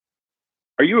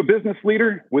Are you a business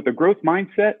leader with a growth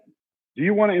mindset? Do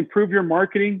you want to improve your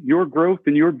marketing, your growth,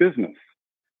 and your business?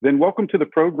 Then welcome to the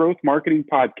Pro Growth Marketing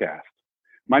Podcast.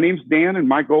 My name's Dan, and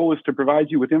my goal is to provide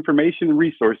you with information and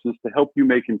resources to help you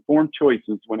make informed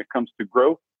choices when it comes to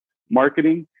growth,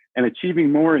 marketing, and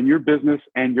achieving more in your business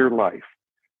and your life.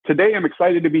 Today, I'm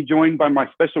excited to be joined by my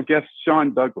special guest,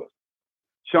 Sean Douglas.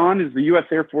 Sean is the U.S.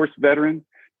 Air Force veteran,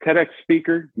 TEDx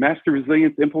speaker, master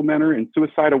resilience implementer, and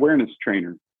suicide awareness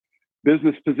trainer,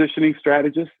 business positioning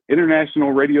strategist,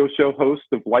 international radio show host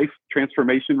of Life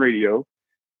Transformation Radio,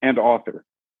 and author.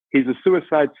 He's a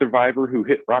suicide survivor who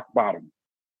hit rock bottom.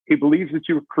 He believes that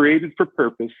you were created for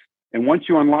purpose, and once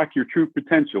you unlock your true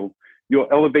potential, you'll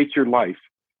elevate your life,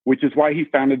 which is why he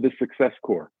founded the Success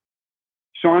Corps.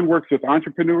 Sean works with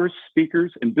entrepreneurs,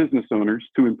 speakers, and business owners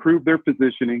to improve their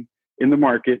positioning in the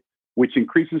market, which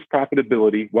increases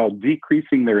profitability while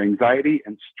decreasing their anxiety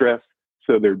and stress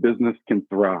so their business can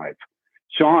thrive.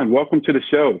 Sean, welcome to the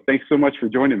show. Thanks so much for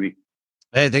joining me.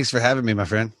 Hey, thanks for having me, my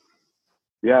friend.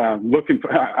 Yeah,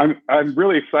 I'm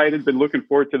really excited. Been looking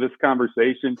forward to this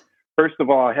conversation. First of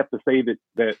all, I have to say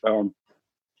that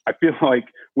I feel like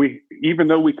even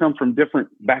though we come from different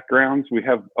backgrounds, we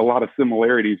have a lot of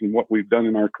similarities in what we've done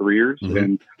in our careers. Mm-hmm.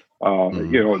 And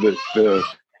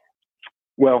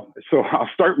so I'll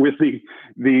start with the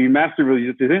master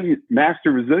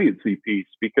resiliency piece,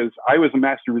 because I was a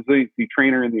master resiliency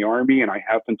trainer in the Army, and I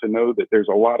happen to know that there's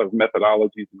a lot of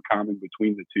methodologies in common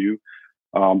between the two.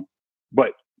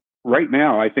 But right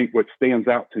now, I think what stands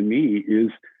out to me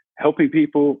is helping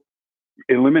people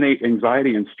eliminate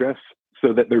anxiety and stress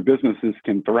so that their businesses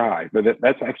can thrive. But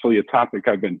that's actually a topic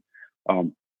I've been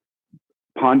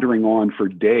pondering on for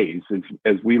days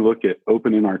as we look at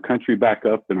opening our country back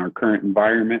up in our current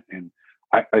environment. And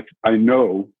I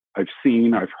know, I've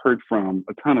heard from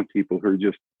a ton of people who are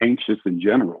just anxious in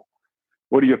general.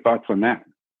 What are your thoughts on that?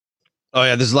 Oh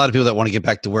yeah, there's a lot of people that want to get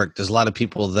back to work. There's a lot of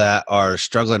people that are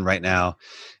struggling right now.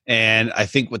 And I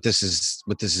think what this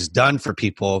has done for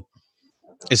people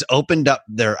is opened up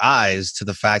their eyes to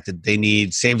the fact that they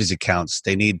need savings accounts.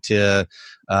 They need to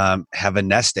have a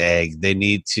nest egg. They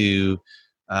need to,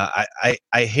 I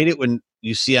hate it when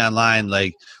you see online,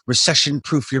 like,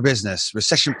 recession-proof your business,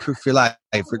 recession-proof your life.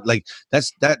 Like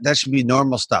that should be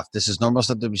normal stuff. This is normal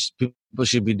stuff that people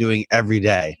should be doing every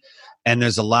day. And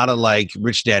there's a lot of like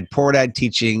rich dad, poor dad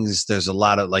teachings. There's a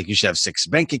lot of like, you should have 6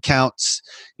 bank accounts,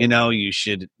 you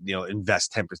should,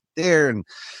 invest 10% there. And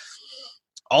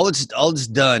all it's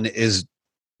done is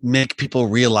make people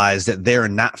realize that they're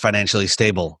not financially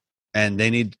stable and they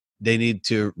need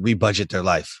to rebudget their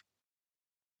life.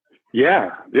 Yeah.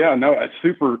 No, it's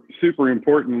super, super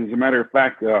important. As a matter of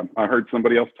fact, I heard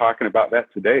somebody else talking about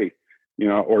that today,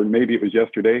 or maybe it was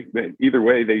yesterday. But either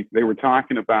way, they were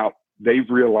talking about, they've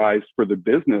realized for the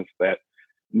business that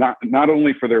not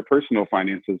only for their personal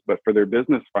finances, but for their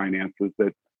business finances,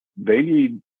 that they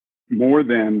need more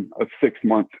than a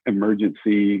 6-month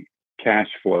emergency cash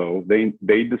flow.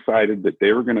 They decided that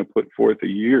they were going to put forth a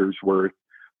year's worth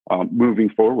moving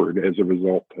forward as a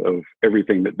result of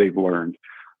everything that they've learned.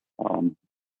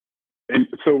 And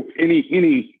so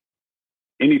anything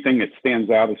that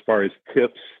stands out as far as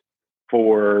tips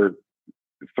for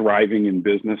thriving in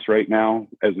business right now,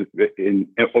 as in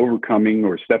overcoming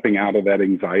or stepping out of that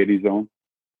anxiety zone?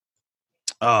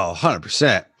 Oh,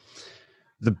 100%.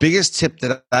 The biggest tip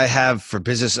that I have for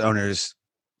business owners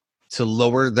to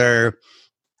lower their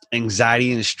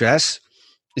anxiety and stress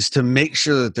is to make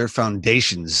sure that their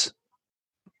foundations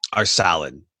are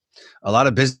solid. A lot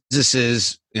of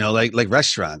businesses, like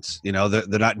restaurants, they're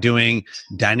not doing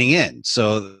dining in.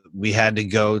 So we had to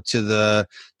go to the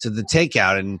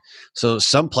takeout. And so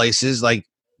some places like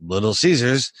Little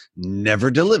Caesars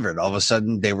never delivered. All of a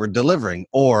sudden they were delivering,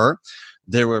 or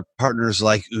there were partners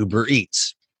like Uber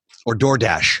Eats or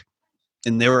DoorDash,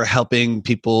 and they were helping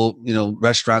people,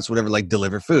 restaurants, whatever, like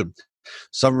deliver food.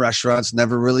 Some restaurants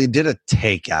never really did a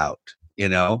takeout,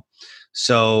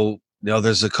 So,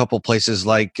 there's a couple places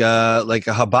like a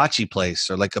hibachi place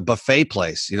or like a buffet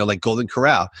place, like Golden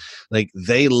Corral. Like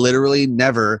they literally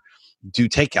never do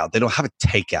takeout. They don't have a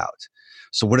takeout.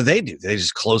 So what do? They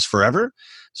just close forever.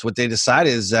 So what they decide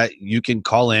is that you can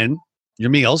call in your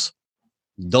meals.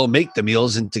 They'll make the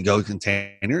meals into to-go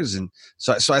containers. And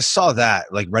so I saw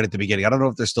that like right at the beginning. I don't know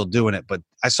if they're still doing it, but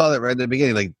I saw that right at the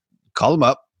beginning. Like, call them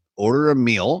up, order a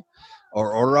meal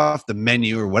or order off the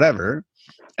menu or whatever,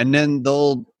 and then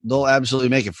they'll absolutely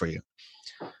make it for you.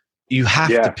 You have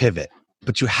to pivot,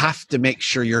 but you have to make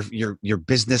sure your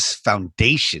business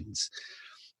foundations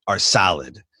are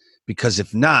solid, because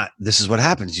if not, this is what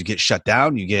happens. You get shut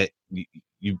down. You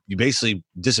basically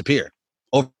disappear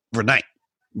overnight.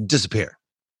 Disappear.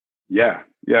 Yeah.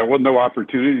 Yeah. Well, no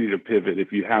opportunity to pivot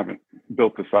if you haven't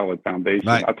built a solid foundation.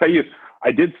 Right. I'll tell you,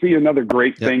 I did see another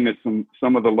great Yep. thing that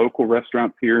some of the local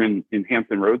restaurants here in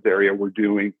Hampton Roads area were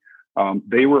doing.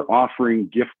 They were offering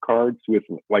gift cards with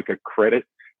like a credit.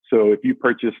 So if you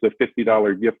purchased a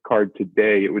 $50 gift card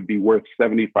today, it would be worth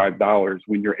 $75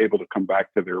 when you're able to come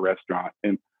back to their restaurant.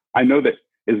 And I know that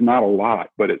is not a lot,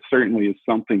 but it certainly is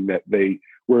something that they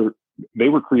were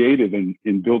creative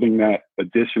in building that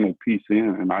additional piece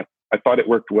in. And I thought it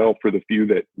worked well for the few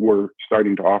that were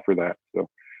starting to offer that. So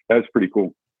that's pretty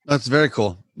cool. That's very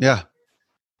cool. Yeah.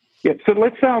 Yeah. So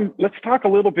let's talk a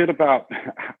little bit about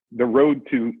the road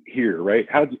to here, right?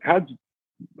 How'd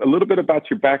a little bit about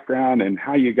your background and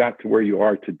how you got to where you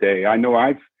are today. I know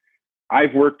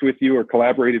I've worked with you or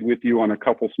collaborated with you on a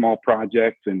couple small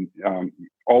projects, and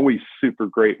always super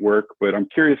great work, but I'm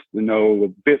curious to know a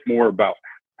bit more about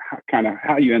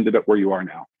how you ended up where you are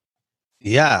now.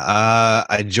 Yeah.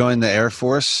 I joined the Air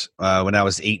Force when I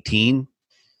was 18,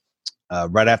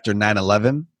 right after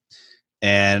 9/11.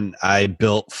 And I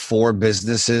built 4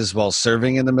 businesses while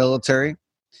serving in the military,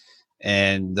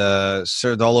 and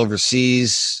served all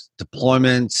overseas,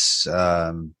 deployments,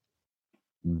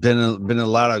 been in a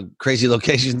lot of crazy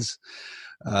locations.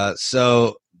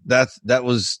 So that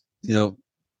was, that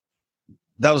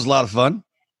was a lot of fun.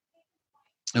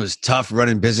 It was tough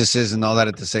running businesses and all that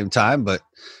at the same time, but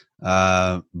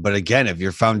again, if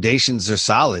your foundations are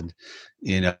solid,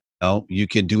 you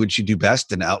can do what you do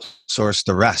best and outsource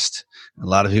the rest. A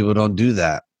lot of people don't do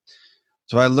that.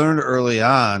 So I learned early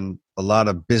on a lot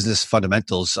of business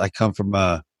fundamentals. I come from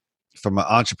an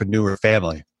entrepreneur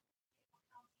family.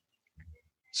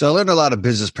 So I learned a lot of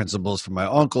business principles from my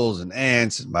uncles and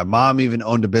aunts. My mom even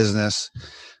owned a business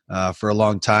for a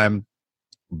long time.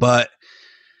 But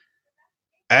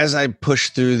as I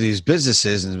pushed through these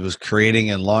businesses and was creating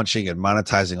and launching and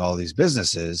monetizing all these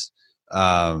businesses,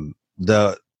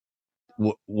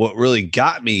 what really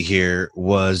got me here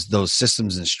was those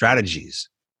systems and strategies.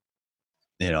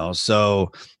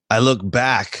 So I look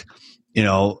back,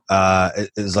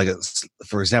 it's like,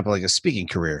 for example, like a speaking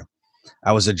career.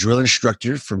 I was a drill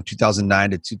instructor from 2009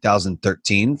 to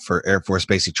 2013 for Air Force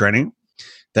basic training.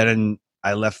 Then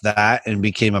I left that and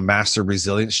became a master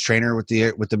resilience trainer with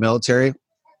the military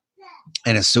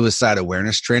and a suicide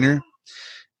awareness trainer.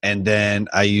 And then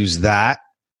I used that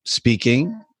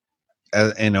speaking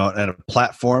and a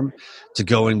platform to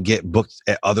go and get booked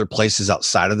at other places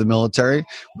outside of the military,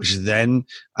 which then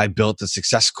I built a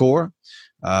success core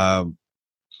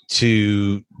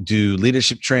to do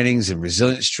leadership trainings and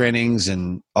resilience trainings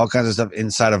and all kinds of stuff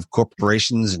inside of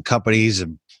corporations and companies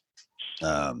and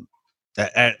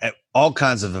at all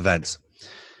kinds of events.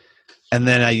 And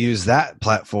then I used that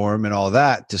platform and all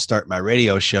that to start my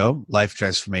radio show, Life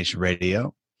Transformation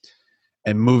Radio.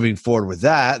 And moving forward with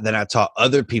that, then I taught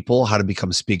other people how to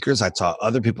become speakers. I taught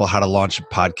other people how to launch a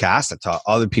podcast. I taught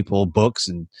other people books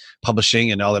and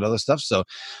publishing and all that other stuff. So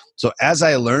as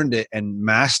I learned it and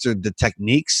mastered the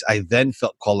techniques, I then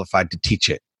felt qualified to teach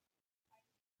it.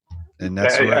 And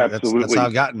that's how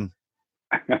I've gotten.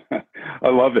 I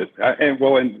love it. And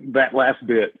that last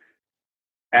bit,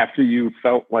 after you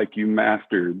felt like you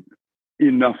mastered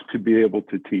enough to be able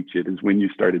to teach it, is when you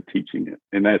started teaching it.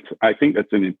 And I think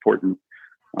that's an important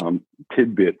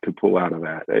tidbit to pull out of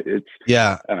that.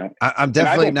 I'm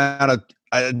definitely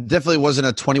I definitely wasn't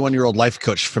a 21-year-old life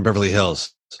coach from Beverly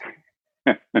Hills.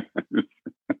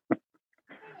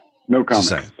 No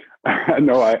comment.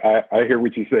 No, I hear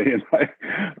what you're saying.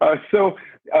 So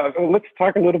let's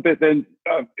talk a little bit then.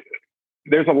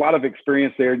 There's a lot of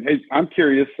experience there. I'm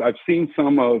curious. I've seen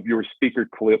some of your speaker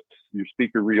clips, your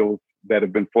speaker reels that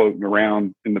have been floating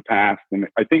around in the past. And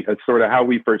I think that's sort of how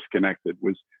we first connected.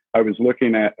 Was I was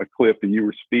looking at a clip and you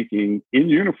were speaking in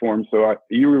uniform. So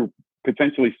you were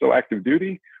potentially still active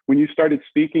duty when you started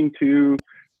speaking to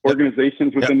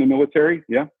organizations within the military.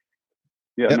 Yeah.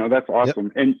 Yeah. Yep. No, that's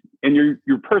awesome. Yep. And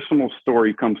your personal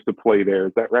story comes to play there.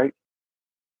 Is that right?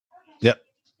 Yep.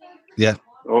 Yeah.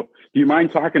 Oh, do you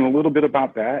mind talking a little bit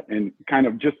about that and kind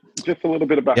of just a little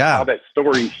bit about how that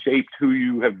story shaped who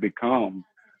you have become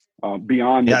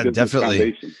beyond the business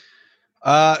foundation?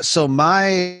 So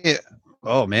my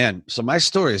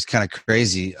story is kind of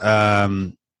crazy.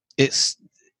 It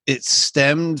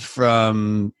stemmed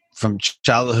from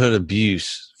childhood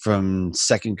abuse from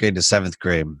 2nd grade to 7th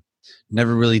grade.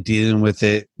 Never really dealing with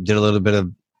it. Did a little bit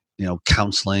of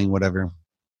counseling, whatever.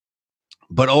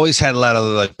 But always had a lot of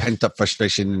like pent up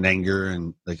frustration and anger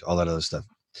and like all that other stuff.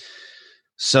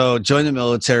 So joined the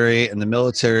military, and the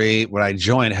military, when I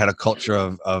joined, had a culture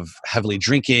of heavily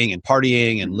drinking and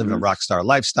partying and living a rock star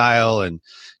lifestyle and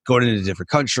going into different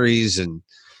countries. And,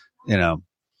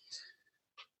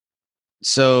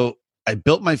 so I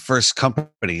built my first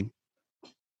company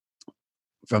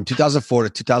from 2004 to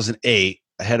 2008.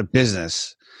 I had a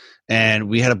business, and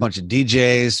we had a bunch of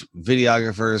DJs,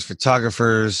 videographers,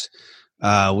 photographers.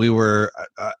 I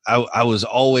was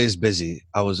always busy.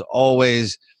 I was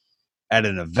always at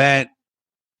an event.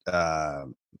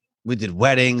 We did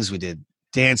weddings, we did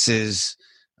dances,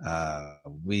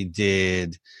 we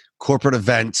did corporate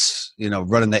events,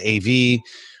 running the AV.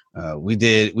 We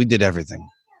did everything.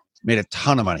 Made a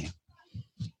ton of money.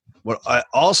 What that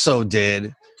also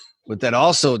did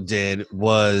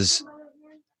was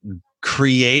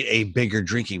create a bigger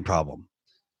drinking problem.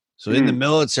 So in the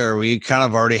military, we kind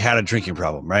of already had a drinking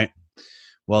problem, right?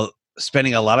 Well,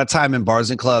 spending a lot of time in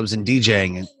bars and clubs and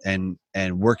DJing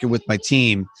and working with my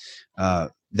team,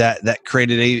 that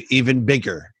created a even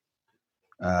bigger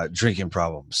drinking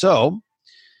problem. So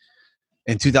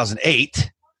in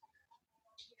 2008,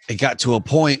 it got to a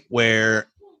point where,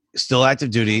 still active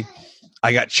duty,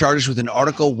 I got charged with an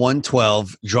Article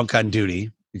 112 drunk on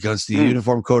duty against the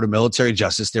Uniform Code of Military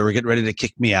Justice. They were getting ready to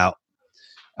kick me out.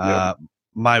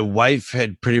 My wife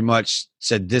had pretty much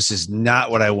said, this is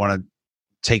not what I want to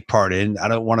take part in. I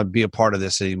don't want to be a part of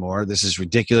this anymore. This is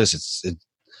ridiculous.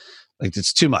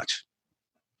 It's too much.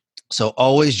 So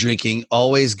always drinking,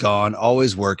 always gone,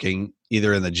 always working,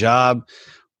 either in the job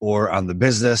or on the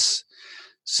business.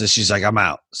 So she's like, I'm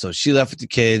out. So she left with the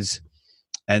kids.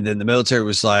 And then the military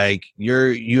was like,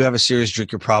 you have a serious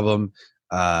drinking problem.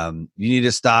 You need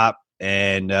to stop.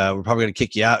 And we're probably going to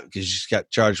kick you out because you just got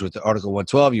charged with the Article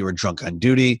 112. You were drunk on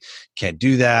duty. Can't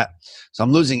do that. So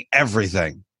I'm losing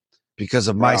everything because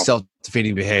of my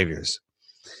self-defeating behaviors.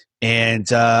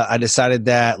 And I decided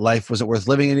that life wasn't worth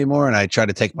living anymore, and I tried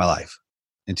to take my life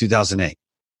in 2008.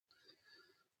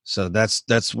 So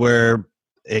that's where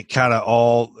it kind of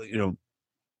all,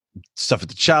 stuff with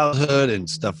the childhood and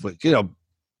stuff with,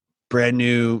 brand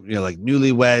new, like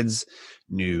newlyweds,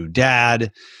 new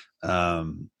dad,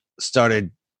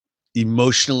 started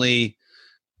emotionally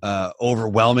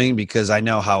overwhelming because I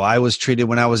know how I was treated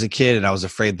when I was a kid, and I was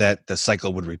afraid that the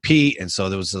cycle would repeat. And so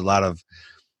there was a lot of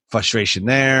frustration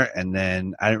there. And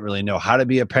then I didn't really know how to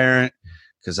be a parent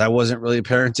because I wasn't really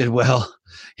parented well,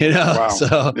 Wow.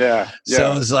 So it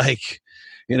was like,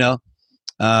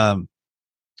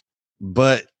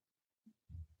 but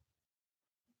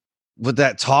what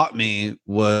that taught me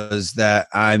was that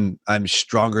I'm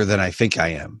stronger than I think I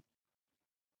am.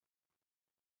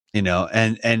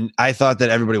 And I thought that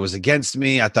everybody was against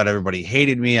me. I thought everybody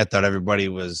hated me. I thought everybody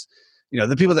was,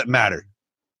 the people that mattered.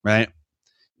 Right.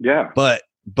 Yeah.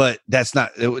 But that's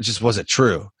not, it just wasn't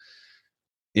true.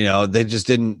 They just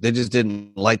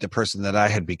didn't like the person that I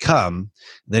had become.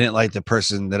 They didn't like the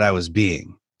person that I was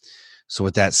being. So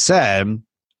with that said,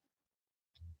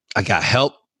 I got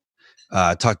help.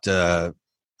 I talked to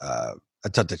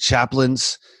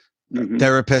chaplains,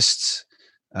 therapists,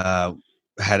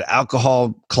 had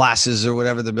alcohol classes or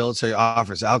whatever the military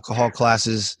offers, alcohol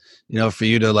classes, for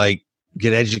you to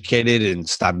get educated and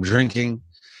stop drinking.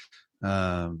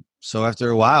 So after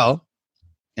a while,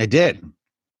 I did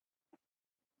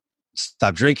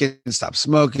stop drinking, stop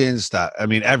smoking,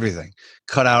 everything.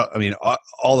 Cut out.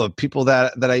 All the people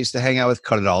that I used to hang out with,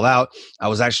 cut it all out. I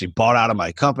was actually bought out of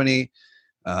my company.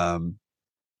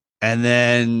 And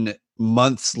then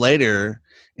months later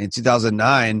in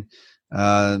 2009,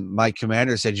 my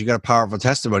commander said, you got a powerful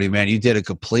testimony, man. You did a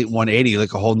complete 180,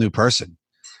 like a whole new person.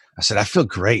 I said, I feel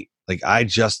great. I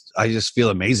just feel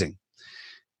amazing.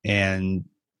 And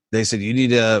they said, you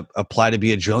need to apply to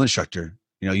be a drill instructor.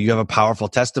 You have a powerful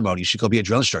testimony. You should go be a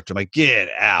drill instructor. I'm like, get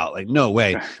out. No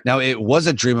way. Now, it was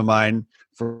a dream of mine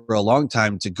for a long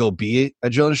time to go be a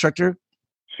drill instructor.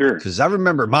 Sure. Because I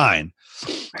remember mine,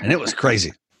 and it was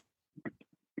crazy.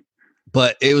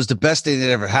 But it was the best thing that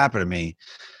ever happened to me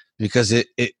because it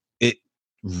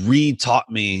re-taught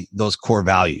me those core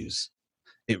values.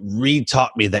 It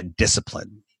re-taught me that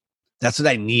discipline. That's what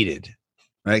I needed,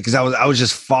 right? Because I was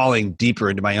just falling deeper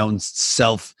into my own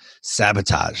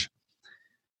self-sabotage.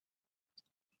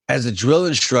 As a drill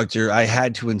instructor, I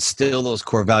had to instill those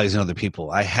core values in other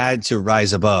people. I had to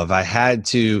rise above. I had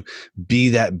to be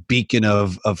that beacon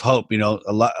of hope.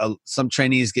 Some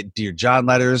trainees get Dear John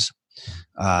letters.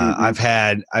 I've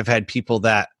had people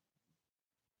that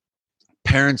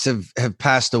parents have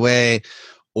passed away,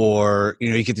 or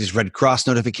you get these Red Cross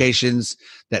notifications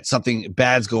that something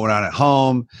bad's going on at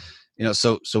home.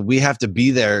 So we have to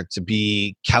be there to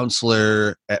be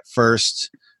counselor at first.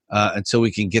 Until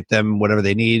we can get them whatever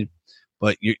they need,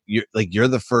 but you're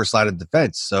the first line of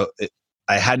defense. So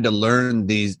I had to learn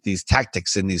these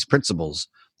tactics and these principles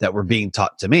that were being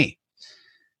taught to me,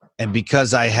 and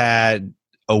because I had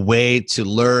a way to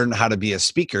learn how to be a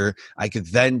speaker, I could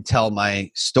then tell my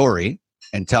story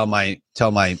and tell my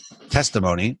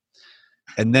testimony,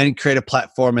 and then create a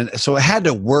platform. And so it had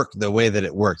to work the way that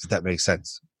it worked, if that makes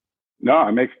sense. No,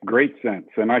 it makes great sense.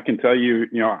 And I can tell you,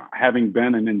 having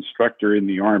been an instructor in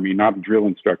the Army, not a drill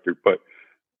instructor, but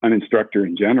an instructor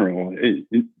in general,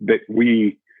 that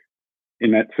we,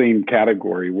 in that same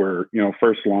category where,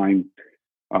 first line,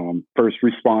 first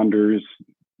responders,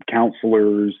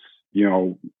 counselors,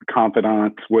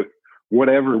 confidants,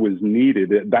 whatever was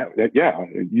needed,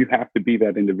 you have to be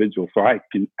that individual. So I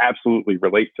can absolutely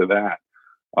relate to that.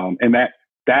 And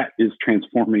that is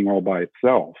transforming all by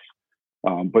itself.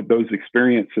 But those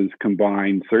experiences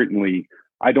combined, certainly,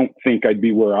 I don't think I'd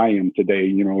be where I am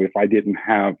today, if I didn't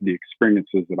have the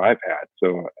experiences that I've had.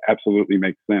 So absolutely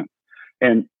makes sense.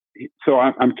 And so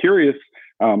I'm curious.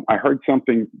 I heard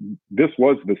something, this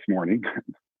morning,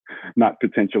 not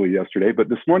potentially yesterday, but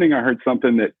this morning I heard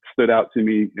something that stood out to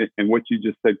me, and what you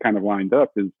just said kind of lined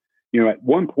up is, at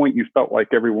one point you felt like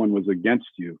everyone was against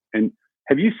you. And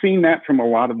have you seen that from a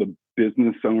lot of the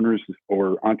business owners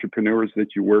or entrepreneurs that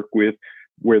you work with,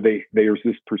 where there's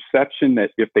this perception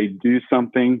that if they do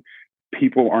something,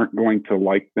 people aren't going to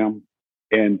like them?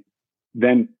 And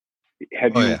then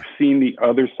have you seen the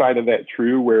other side of that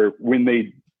true, where when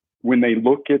they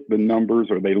look at the numbers,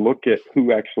 or they look at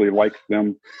who actually likes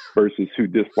them versus who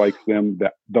dislikes them,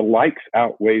 that the likes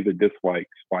outweigh the dislikes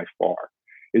by far?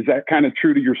 Is that kind of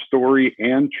true to your story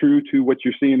and true to what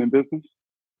you're seeing in business?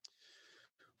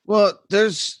 Well,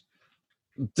 there's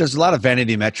a lot of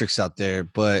vanity metrics out there,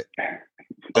 but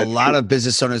a lot of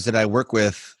business owners that I work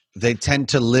with, they tend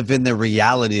to live in the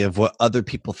reality of what other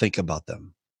people think about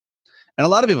them. And a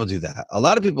lot of people do that. A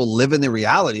lot of people live in the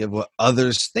reality of what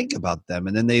others think about them.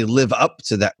 And then they live up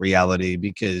to that reality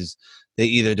because they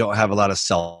either don't have a lot of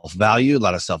self-value, a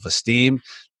lot of self-esteem,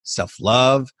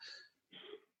 self-love.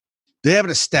 They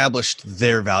haven't established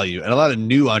their value. And a lot of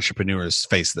new entrepreneurs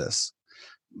face this.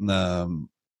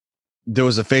 There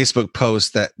was a Facebook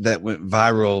post that went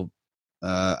viral,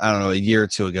 a year or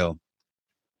two ago.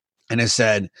 And it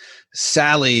said,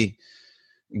 Sally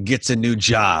gets a new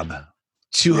job,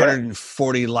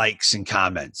 240 likes and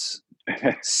comments.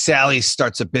 Sally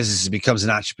starts a business and becomes an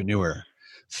entrepreneur,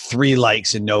 3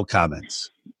 likes and no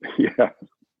comments.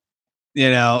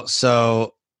 Yeah.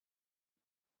 So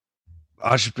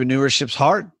entrepreneurship's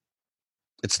hard.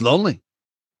 It's lonely.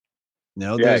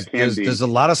 There's a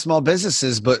lot of small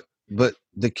businesses, but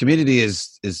the community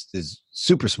is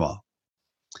super small.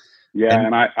 Yeah,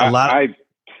 and I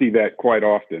see that quite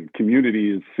often.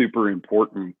 Community is super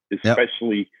important,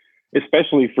 especially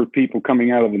for people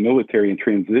coming out of the military and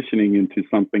transitioning into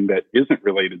something that isn't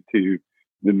related to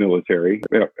the military.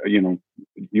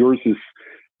 Yours is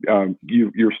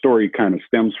your story kind of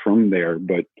stems from there,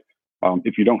 but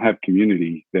if you don't have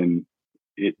community, then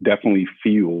it definitely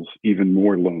feels even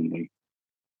more lonely.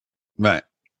 Right.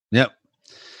 Yep.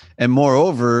 And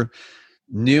moreover,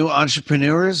 new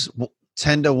entrepreneurs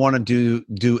tend to want to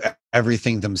do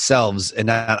everything themselves and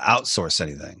not outsource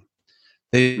anything.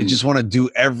 They just want to do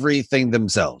everything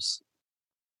themselves.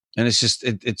 And it's just,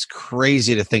 it's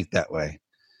crazy to think that way.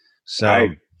 So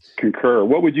I concur.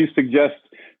 What would you suggest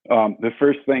the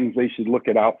first things they should look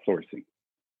at outsourcing?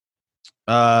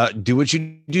 Do what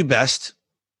you do best,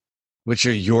 which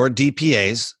are your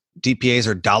DPAs. DPAs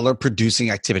are dollar producing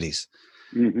activities.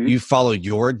 Mm-hmm. You follow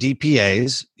your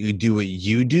DPAs, you do what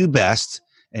you do best,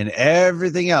 and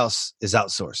everything else is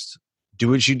outsourced. Do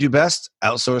what you do best,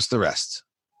 outsource the rest.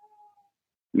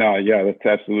 No, yeah, that's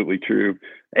absolutely true.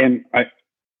 And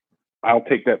I'll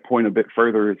take that point a bit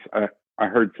further. I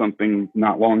heard something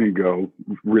not long ago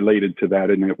related to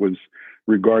that, and it was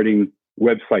regarding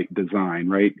website design,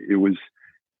 right? It was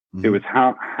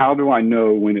how do I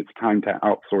know when it's time to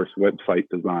outsource website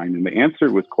design? And the answer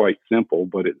was quite simple,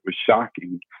 but it was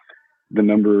shocking, the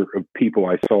number of people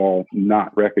I saw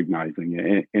not recognizing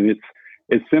it. And it's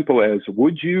as simple as,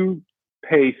 would you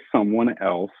pay someone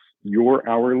else your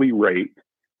hourly rate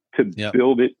to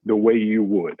build it the way you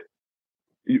would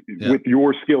with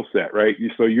your skill set, right?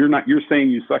 So you're saying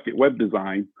you suck at web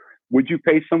design. Would you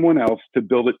pay someone else to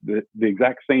build it the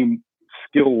exact same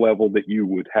skill level that you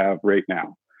would have right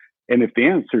now? And if the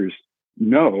answer is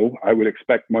no, I would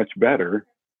expect much better,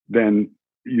 then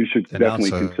you should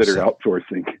definitely consider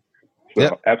outsourcing.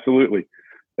 So absolutely.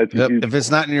 That's if it's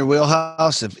not in your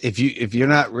wheelhouse, if you're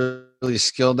not really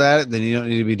skilled at it, then you don't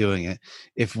need to be doing it.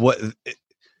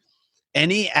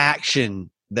 Any action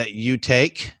that you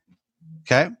take,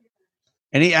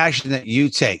 any action that you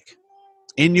take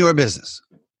in your business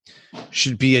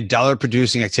should be a dollar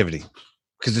producing activity,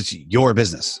 because it's your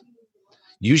business.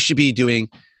 You should be doing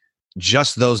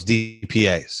just those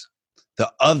DPAs.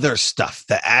 The other stuff,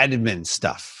 the admin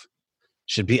stuff,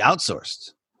 should be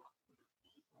outsourced.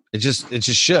 It just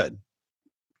should,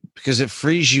 because it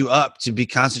frees you up to be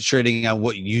concentrating on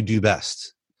what you do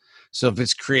best. So if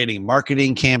it's creating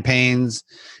marketing campaigns,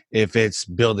 if it's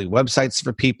building websites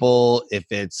for people, if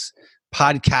it's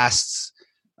podcasts,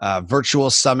 virtual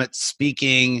summits,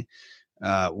 speaking,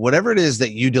 whatever it is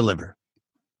that you deliver,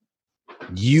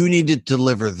 you need to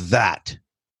deliver that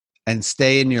and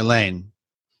stay in your lane.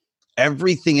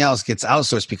 Everything else gets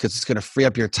outsourced because it's going to free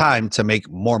up your time to make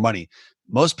more money.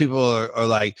 Most people are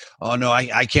like, oh no,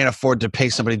 I can't afford to pay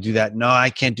somebody to do that. No, I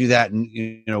can't do that.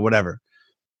 And whatever.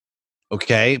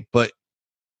 Okay. But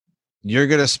you're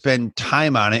going to spend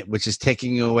time on it, which is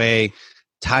taking away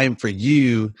time for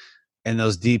you and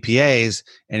those DPAs.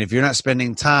 And if you're not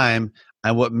spending time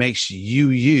on what makes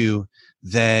you,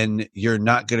 then you're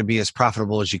not going to be as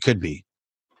profitable as you could be.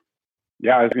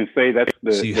 Yeah, I was going to say that's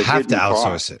so you have to outsource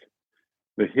cost, it.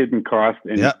 The hidden cost,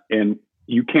 and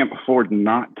you can't afford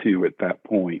not to at that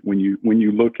point when you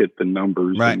look at the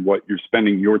numbers and what you're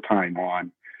spending your time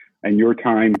on, and your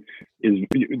time is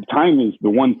the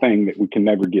one thing that we can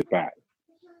never get back.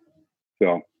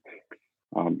 So,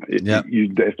 I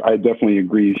definitely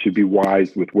agree. You should be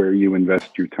wise with where you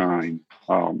invest your time,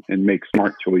 and make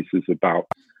smart choices about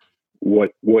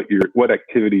what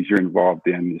activities you're involved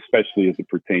in, especially as it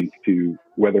pertains to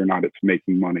whether or not it's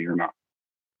making money or not.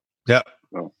 Yeah.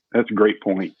 So that's a great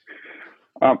point.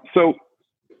 So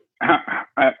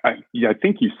I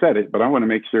think you said it, but I want to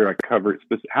make sure I cover it.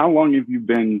 How long have you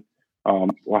been, how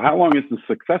long has the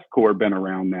Success Corps been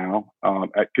around now?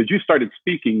 Because you started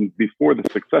speaking before the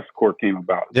Success Corps came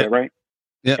about. Is that right?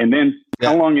 Yeah. And then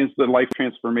how long has the Life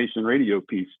Transformation Radio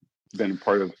piece been a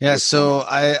part of? Yeah. So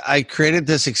I created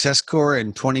the Success Corps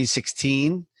in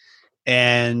 2016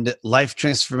 and Life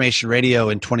Transformation Radio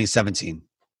in 2017.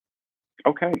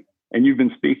 Okay. And you've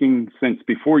been speaking since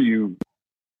before you...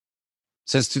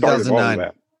 Since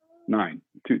 2009.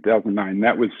 2009.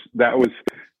 That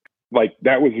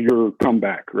was your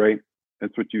comeback, right?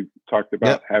 That's what you talked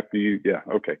about after you... Yeah,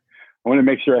 okay. I want to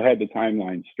make sure I had the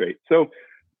timeline straight. So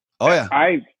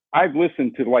I've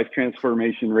listened to Life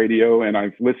Transformation Radio, and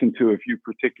I've listened to a few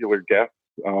particular guests.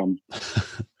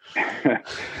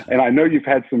 And I know you've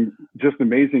had some just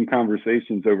amazing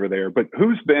conversations over there, but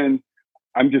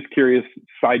I'm just curious,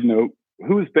 side note,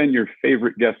 who's been your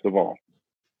favorite guest of all?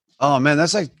 Oh man,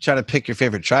 that's like trying to pick your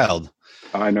favorite child.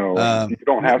 I know. You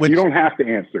don't have to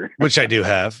answer. Which I do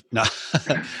have. No.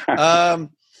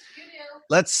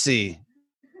 Let's see.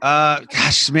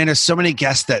 Gosh, man, there's so many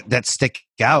guests that stick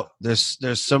out. There's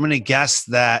so many guests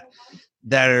that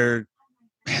are,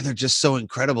 man, they're just so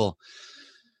incredible.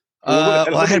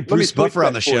 I had Bruce Buffer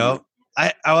on the show.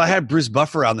 I had Bruce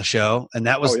Buffer on the show, and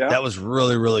that was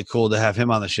really, really cool to have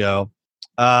him on the show.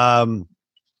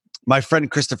 My friend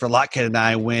Christopher Lockhead and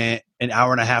I went an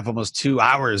hour and a half, almost 2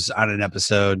 hours on an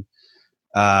episode,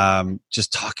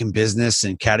 just talking business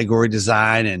and category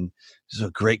design, and just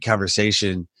a great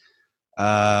conversation.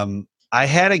 I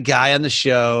had a guy on the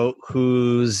show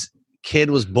whose kid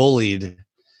was bullied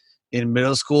in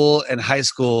middle school and high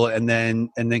school, and then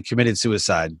committed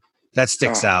suicide. That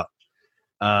sticks out.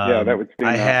 That would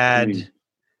stand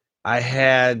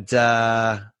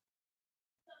out.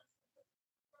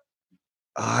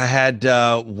 I had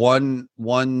one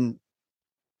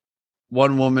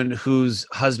woman whose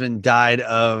husband died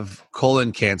of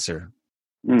colon cancer.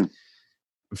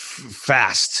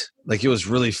 Fast, like it was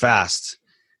really fast,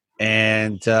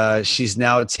 and she's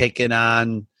now taken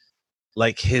on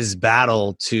like his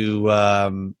battle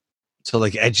to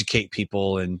like educate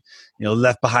people, and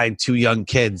left behind 2 young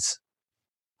kids.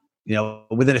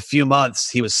 Within a few months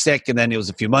he was sick, and then it was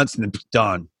a few months and then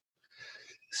done.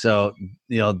 So,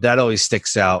 that always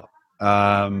sticks out.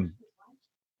 I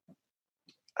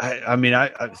mean,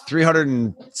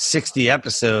 360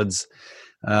 episodes.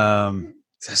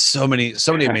 So many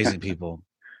amazing people.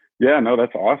 Yeah, no,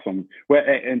 that's awesome. Well,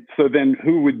 and so then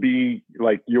who would be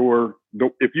like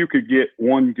if you could get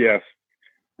one guest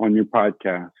on your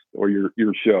podcast or your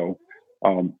show,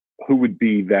 who would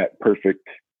be that perfect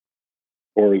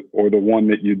or the one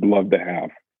that you'd love to have?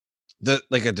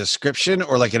 Like a description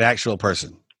or like an actual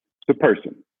person? The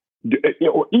person.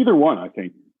 Or either one, I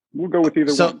think. We'll go with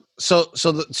either one. So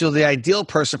the ideal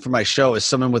person for my show is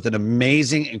someone with an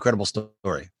amazing, incredible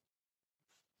story.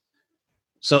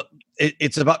 So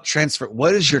it's about transfer.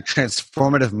 What is your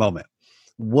transformative moment?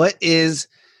 What is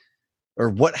or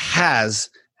what has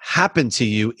happened to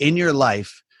you in your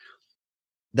life,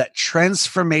 that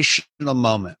transformational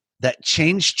moment that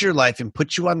changed your life and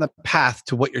put you on the path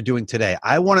to what you're doing today?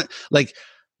 I want to, like,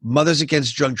 Mothers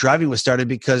Against Drunk Driving was started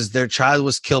because their child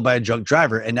was killed by a drunk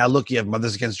driver. And now look, you have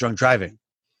Mothers Against Drunk Driving.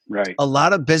 Right. A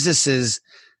lot of businesses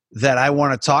that I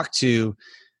want to talk to,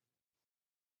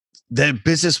 the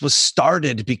business was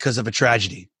started because of a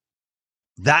tragedy.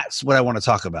 That's what I want to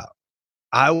talk about.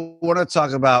 I want to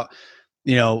talk about,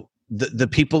 the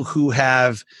people who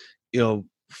have,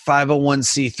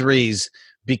 501c3s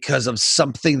because of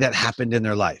something that happened in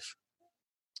their life.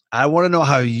 I want to know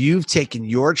how you've taken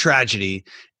your tragedy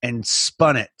and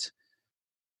spun it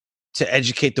to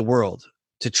educate the world,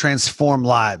 to transform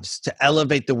lives, to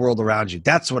elevate the world around you.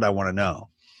 That's what I want to know.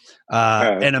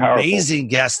 An amazing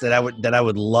guest that I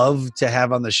would love to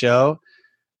have on the show.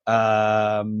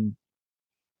 I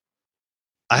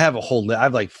have a whole I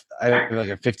have like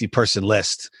a 50-person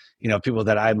list, people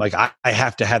that I'm like, I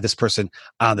have to have this person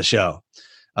on the show.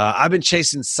 I've been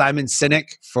chasing Simon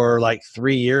Sinek for like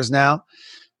 3 years now,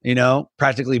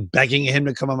 practically begging him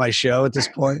to come on my show at this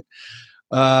point.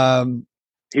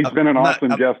 He's been an awesome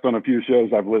guest on a few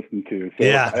shows I've listened to. So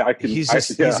yeah, he's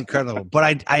incredible.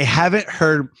 But I haven't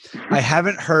heard,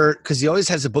 because he always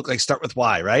has a book like Start With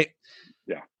Why, right?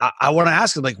 Yeah. I want to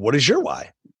ask him, like, what is your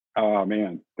why? Oh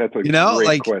man, that's a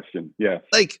great question. Yeah.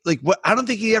 Like what? I don't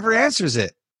think he ever answers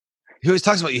it. He always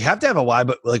talks about you have to have a why,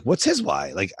 but like, what's his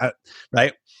why? Like,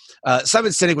 right?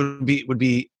 Simon Sinek would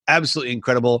be absolutely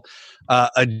incredible.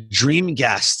 A dream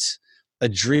guest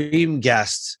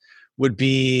would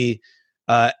be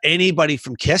anybody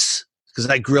from Kiss, because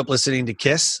I grew up listening to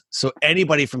Kiss. So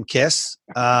anybody from Kiss,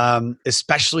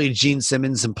 especially Gene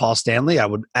Simmons and Paul Stanley, I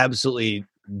would absolutely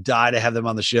die to have them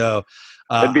on the show.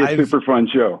 That'd be a super fun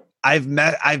show. I've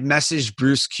messaged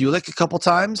Bruce Kulick a couple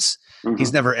times. Mm-hmm.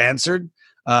 He's never answered.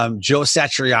 Joe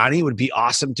Satriani would be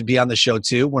awesome to be on the show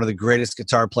too. One of the greatest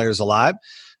guitar players alive.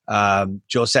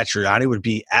 Joe Satriani would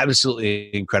be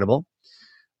absolutely incredible.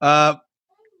 But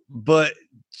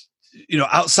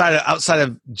outside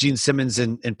of Gene Simmons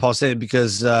and Paul Stanley,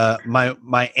 because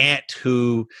my aunt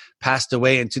who passed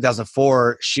away in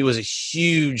 2004, she was a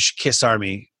huge Kiss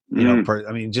Army.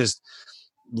 Just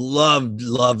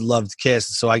loved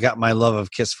Kiss. So I got my love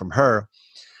of Kiss from her.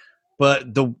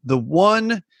 But the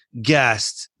one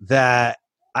guest that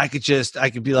I could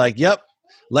be like, yep,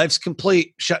 life's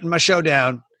complete, shutting my show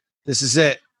down. This is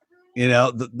it.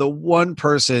 The one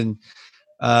person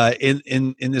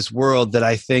in this world that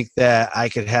I think that I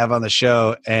could have on the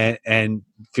show and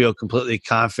feel completely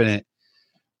confident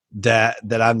that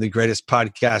I'm the greatest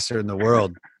podcaster in the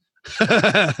world.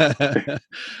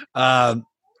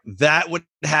 That would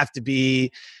have to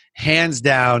be hands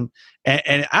down.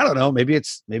 And I don't know, maybe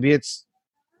it's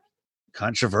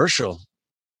controversial.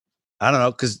 I don't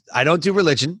know, because I don't do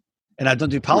religion and I don't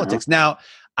do politics. Mm-hmm. Now,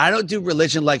 I don't do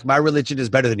religion like my religion is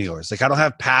better than yours. Like I don't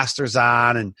have pastors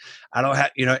on, and I don't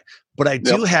have, but I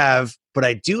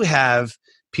do have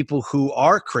people who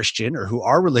are Christian or who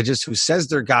are religious who says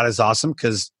their God is awesome,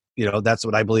 because, that's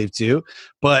what I believe too.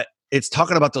 But it's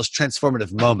talking about those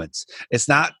transformative moments. It's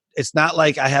not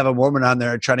like I have a Mormon on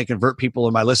there trying to convert people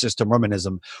in my listeners to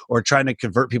Mormonism or trying to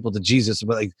convert people to Jesus.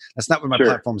 But like, that's not what my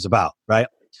platform's about. Right.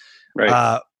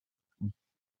 Right.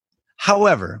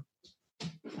 However,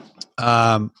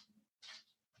 but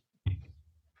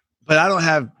I don't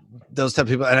have those type of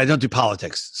people, and I don't do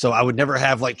politics. So I would never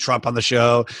have like Trump on the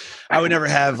show. I would never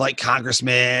have like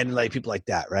congressmen, like people like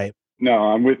that. Right. No,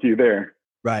 I'm with you there.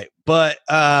 Right. But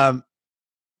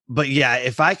yeah,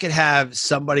 if I could have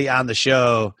somebody on the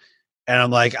show and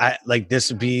I'm like, this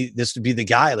would be the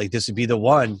guy, like this would be the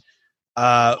one,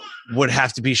 would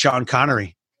have to be Sean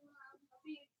Connery.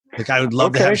 Like I would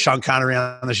love to have Sean Connery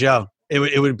on the show.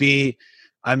 It would be,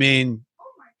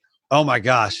 oh my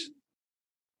gosh.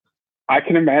 I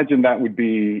can imagine that would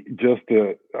be just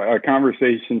a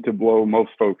conversation to blow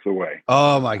most folks away.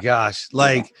 Oh my gosh.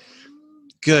 Like,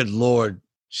 good Lord.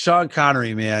 Sean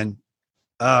Connery, man.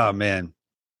 Oh man.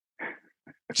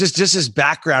 Just his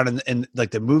background and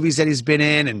like the movies that he's been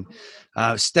in and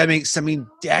stemming 007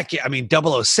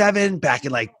 back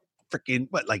in like freaking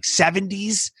like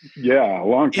 70s. Yeah, a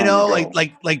long time ago.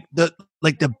 like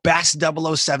the best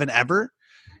 007 ever.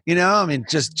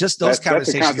 Just those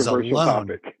conversations alone.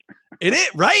 Topic. It is,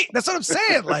 right? That's what I'm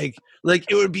saying. Like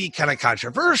it would be kind of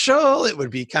controversial. It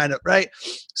would be kind of right.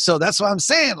 So that's what I'm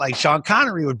saying. Like Sean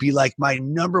Connery would be like my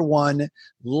number one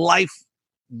life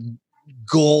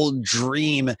goal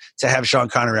dream to have Sean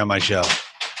Connery on my show.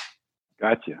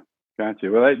 Gotcha. Well,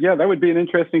 that would be an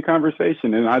interesting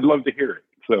conversation, and I'd love to hear it.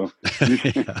 So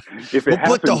if we'll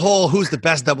put the whole who's the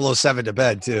best 007 to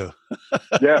bed too.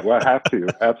 Yeah, well, I have to.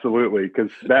 Absolutely.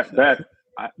 Because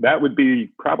that would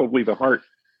be probably the heart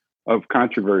of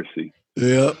controversy.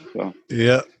 Yeah. So.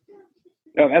 Yeah.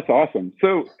 Oh, that's awesome.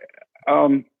 So,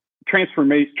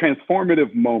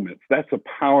 transformative moments. That's a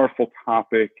powerful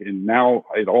topic, and now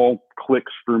it all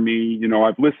clicks for me. You know,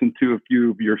 I've listened to a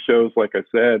few of your shows, like I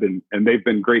said, and they've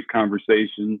been great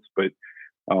conversations. But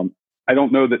I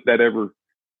don't know that ever.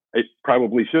 It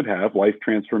probably should have Life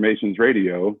Transformations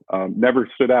Radio. Never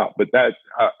stood out, but that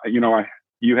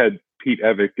you had Pete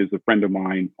Evick as a friend of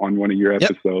mine on one of your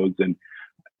episodes, and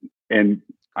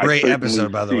great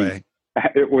episode, by the way.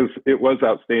 It was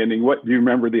outstanding. What do you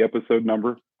remember the episode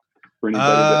number for anybody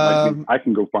that might be? I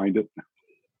can go find it.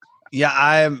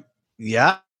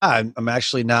 I'm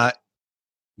actually not.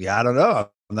 Yeah, I don't know.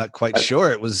 I'm not quite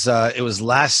sure. It was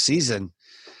last season.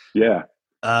 Yeah.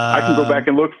 I can go back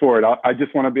and look for it. I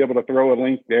just want to be able to throw a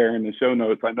link there in the show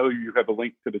notes. I know you have a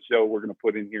link to the show we're going to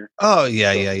put in here. Oh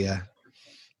yeah, yeah.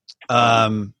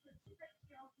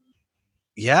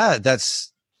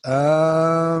 That's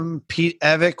Pete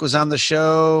Evick was on the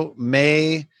show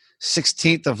May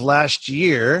 16th of last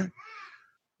year,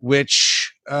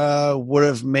 which would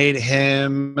have made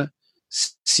him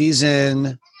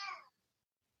season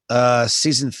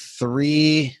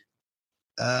 3.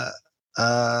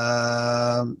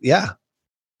 Yeah.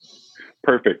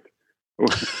 Perfect.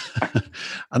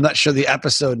 I'm not sure the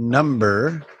episode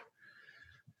number.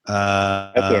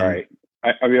 That's all right.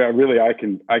 I mean, I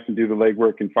can do the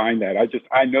legwork and find that.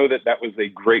 I know that was a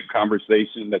great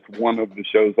conversation. That's one of the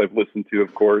shows I've listened to,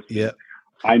 of course. Yeah.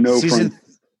 I know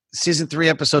season 3,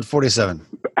 episode 47.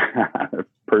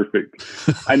 Perfect.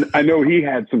 I know he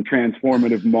had some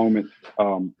transformative moments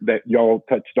that y'all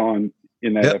touched on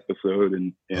in that episode.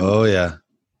 And oh yeah.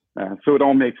 So it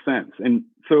all makes sense. And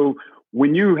so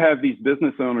when you have these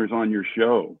business owners on your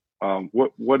show,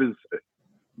 what is,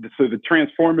 so the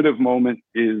transformative moment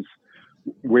is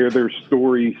where their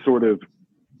story sort of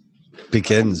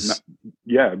begins.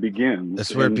 Begins.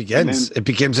 That's where it begins. It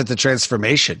begins at the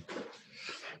transformation.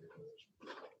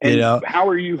 And how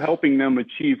are you helping them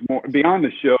achieve more beyond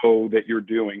the show that you're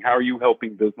doing? How are you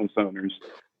helping business owners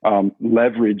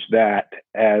leverage that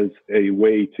as a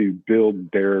way to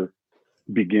build their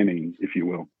beginning, if you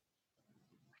will?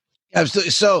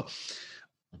 Absolutely. So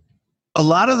a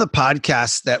lot of the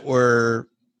podcasts that were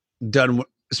done,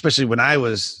 especially when I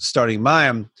was starting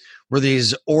mine, were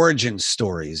these origin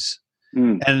stories.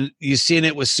 And you've seen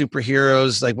it with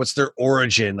superheroes, like what's their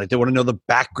origin? Like they want to know the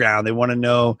background. They want to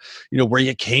know, where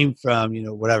you came from,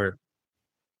 whatever.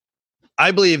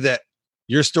 I believe that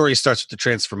your story starts with the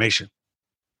transformation.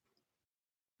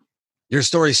 Your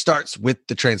story starts with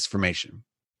the transformation.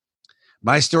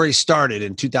 My story started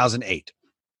in 2008.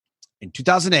 In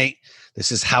 2008,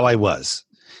 this is how I was.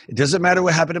 It doesn't matter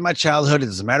what happened in my childhood. It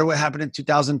doesn't matter what happened in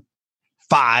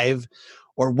 2005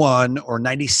 or 1 or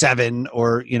 97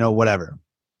 or, whatever.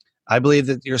 I believe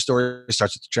that your story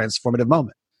starts with the transformative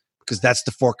moment because that's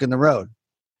the fork in the road.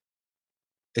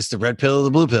 It's the red pill or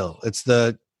the blue pill. It's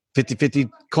the 50-50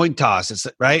 coin toss. It's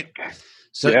right.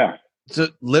 So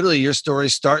literally your story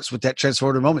starts with that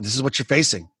transformative moment. This is what you're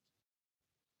facing.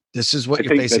 This is what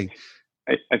you're facing.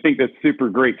 I think that super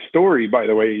great story, by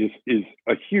the way, is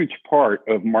a huge part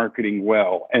of marketing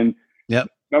well. And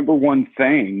number one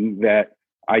thing that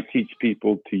I teach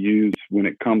people to use when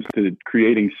it comes to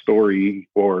creating story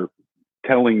or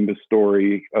telling the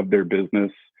story of their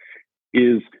business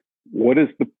is, what is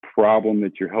the problem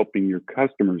that you're helping your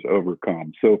customers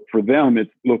overcome? So for them, it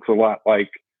looks a lot like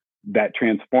that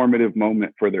transformative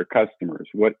moment for their customers.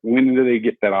 When do they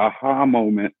get that aha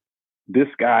moment? This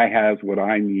guy has what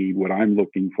I need, what I'm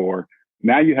looking for.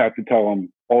 Now you have to tell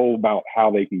them all about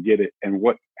how they can get it and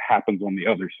what happens on the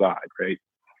other side, right?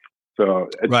 So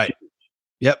right.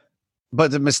 Yep. But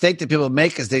the mistake that people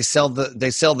make is they sell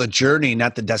the journey,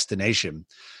 not the destination.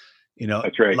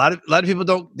 That's right. A lot of people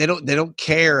don't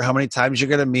care how many times you're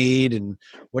going to meet and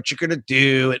what you're going to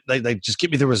do. Like just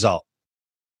give me the result.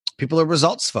 People are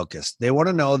results focused. They want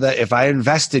to know that if I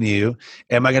invest in you,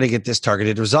 am I going to get this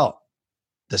targeted result?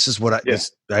 This is what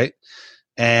right?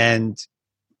 And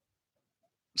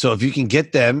so if you can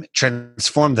get them,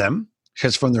 transform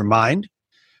their mind.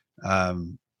 A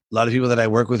lot of people that I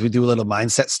work with, we do a little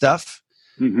mindset stuff.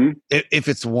 Mm-hmm. If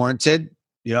it's warranted,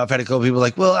 I've had a couple of people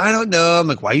like, well, I don't know. I'm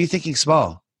like, why are you thinking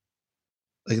small?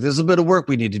 Like there's a bit of work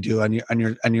we need to do on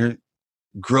your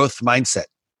growth mindset.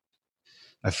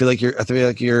 I feel like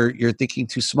you're thinking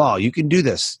too small. You can do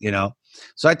this,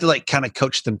 So I have to kind of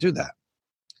coach them through that.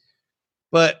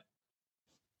 But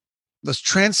those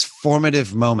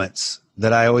transformative moments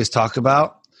that I always talk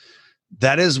about,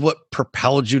 that is what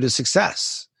propelled you to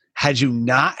success. Had you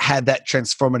not had that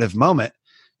transformative moment,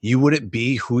 you wouldn't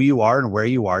be who you are and where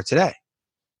you are today.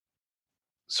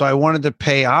 So I wanted to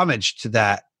pay homage to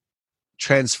that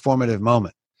transformative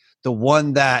moment, the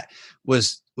one that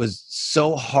was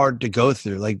so hard to go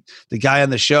through. Like the guy on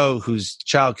the show whose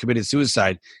child committed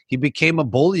suicide, he became a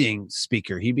bullying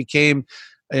speaker. He became,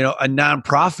 a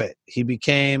nonprofit. He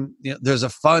became, there's a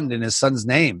fund in his son's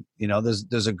name.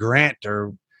 There's a grant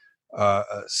or a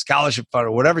scholarship fund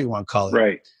or whatever you want to call it.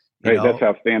 Right. That's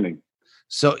outstanding.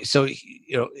 So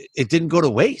it didn't go to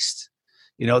waste.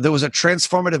 There was a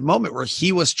transformative moment where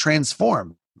he was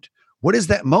transformed. What is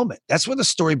that moment? That's where the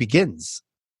story begins.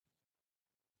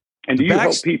 And do you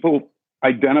help people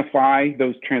identify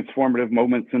those transformative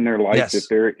moments in their life? Yes.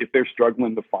 If they're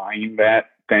struggling to find that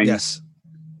thing? Yes.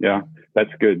 Yeah,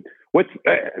 that's good.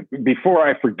 Before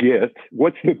I forget,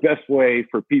 what's the best way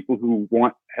for people who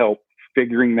want help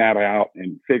figuring that out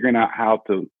and figuring out how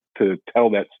to tell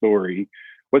that story?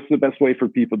 What's the best way for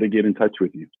people to get in touch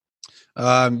with you?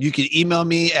 You can email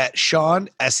me at Sean,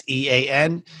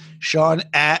 SEAN, Sean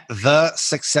at The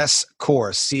Success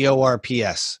Course,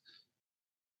 CORPS.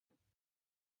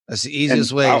 That's the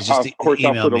easiest way. Is just of course,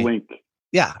 email I'll put me. A link.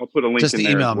 Yeah, I'll put a link just in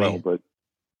there email as well. me. But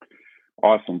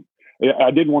awesome. Yeah,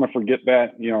 I didn't want to forget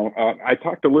that. I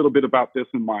talked a little bit about this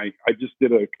I just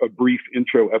did a brief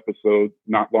intro episode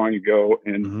not long ago,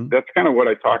 and that's kind of what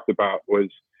I talked about was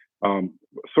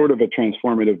sort of a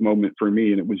transformative moment for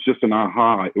me, and it was just an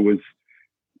aha. It was,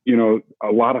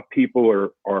 a lot of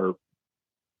people are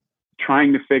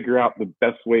trying to figure out the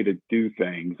best way to do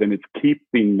things, and it's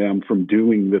keeping them from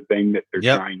doing the thing that they're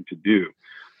trying to do.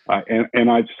 I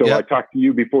talked to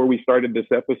you before we started this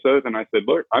episode, and I said,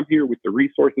 look, I'm here with the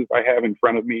resources I have in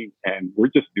front of me, and we're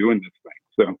just doing this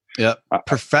thing. So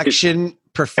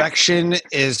perfection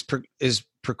is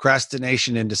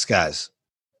procrastination in disguise.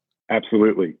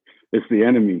 Absolutely. It's the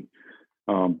enemy.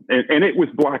 And it was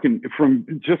blocking from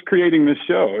just creating this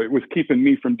show. It was keeping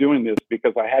me from doing this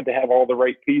because I had to have all the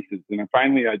right pieces. And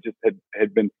finally, I just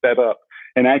had been set up.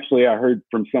 And actually, I heard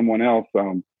from someone else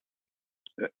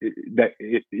that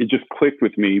it just clicked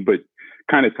with me, but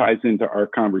kind of ties into our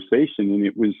conversation. And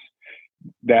it was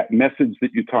that message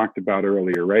that you talked about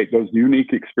earlier, right? Those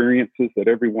unique experiences that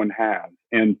everyone has,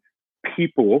 and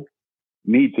people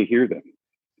need to hear them.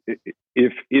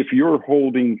 If you're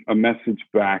holding a message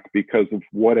back because of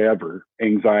whatever,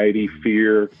 anxiety,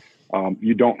 fear,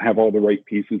 you don't have all the right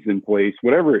pieces in place,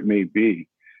 whatever it may be,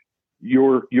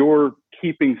 you're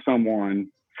keeping someone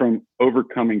from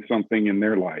overcoming something in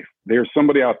their life. There's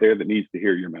somebody out there that needs to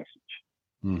hear your message.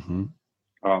 Mm-hmm.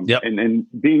 And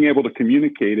being able to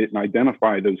communicate it and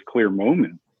identify those clear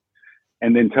moments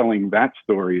and then telling that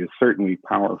story is certainly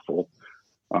powerful.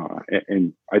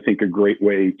 And I think a great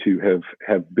way to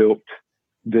have built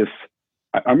this,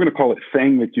 I'm going to call it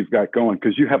thing that you've got going,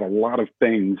 because you have a lot of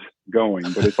things going,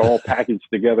 but it's all packaged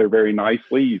together very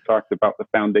nicely. You talked about the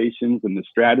foundations and the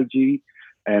strategy.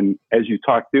 And as you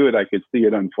talked through it, I could see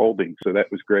it unfolding. So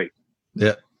that was great.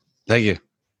 Yeah. Thank you.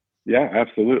 Yeah,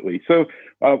 absolutely. So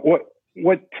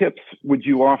what tips would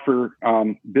you offer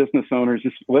business owners?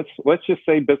 Let's just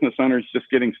say business owners just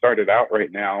getting started out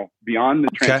right now, beyond the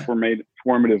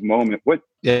transformative moment.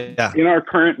 In our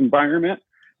current environment,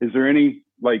 is there any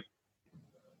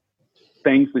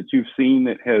things that you've seen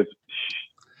that have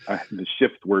the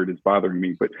shift word is bothering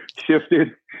me, but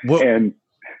shifted? And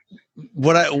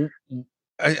what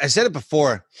I said it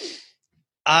before,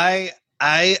 I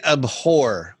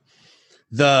abhor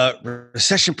the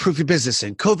recession-proof your business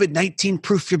and COVID-19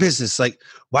 proof your business.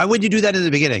 Why would you do that in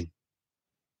the beginning?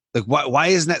 Why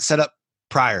isn't that set up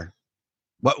prior?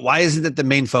 Why isn't that the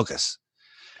main focus?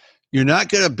 You're not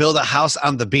going to build a house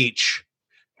on the beach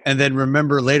and then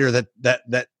remember later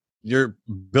that you're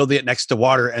building it next to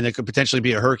water and there could potentially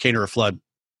be a hurricane or a flood.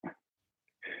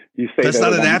 You say that's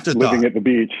not an afterthought. Living at the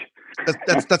beach.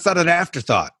 That's not an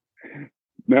afterthought.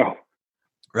 No.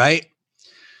 Right?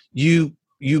 You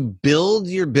build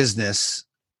your business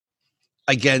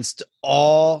against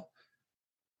all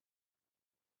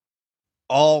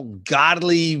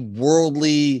godly,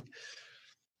 worldly,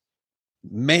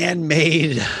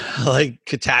 man-made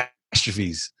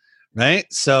catastrophes, right?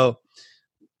 So,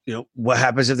 what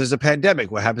happens if there's a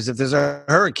pandemic? What happens if there's a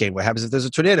hurricane? What happens if there's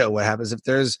a tornado? What happens if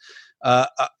there's a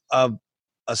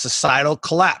societal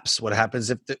collapse? What happens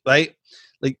if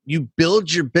you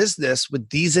build your business with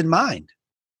these in mind?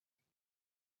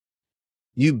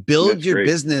 You build your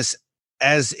business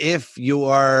as if you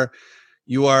are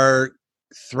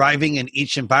thriving in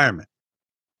each environment.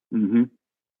 Mm-hmm.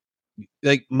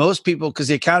 Most people, because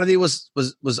the economy was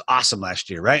awesome last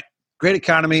year, right? Great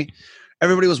economy.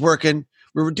 Everybody was working.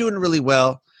 We were doing really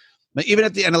well. But even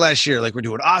at the end of last year, we're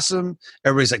doing awesome.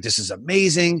 Everybody's like, this is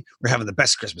amazing. We're having the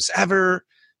best Christmas ever.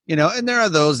 And there are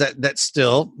those that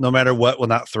still, no matter what, will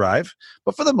not thrive.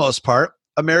 But for the most part,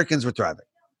 Americans were thriving.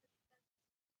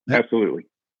 Absolutely.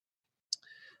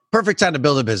 Perfect time to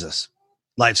build a business.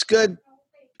 Life's good.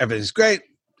 Everything's great.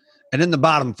 And then the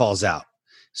bottom falls out.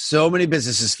 So many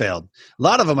businesses failed. A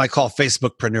lot of them I call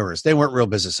Facebookpreneurs. They weren't real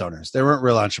business owners. They weren't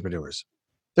real entrepreneurs.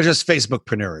 They're just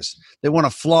Facebookpreneurs. They want to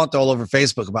flaunt all over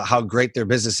Facebook about how great their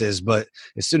business is. But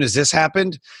as soon as this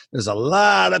happened, there's a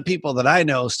lot of people that I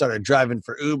know started driving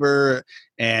for Uber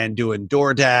and doing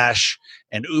DoorDash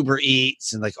and Uber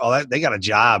Eats and like all that. They got a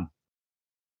job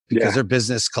because their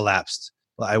business collapsed.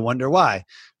 Well, I wonder why.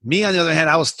 Me, on the other hand,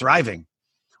 I was thriving.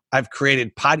 I've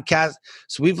created podcasts.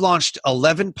 So we've launched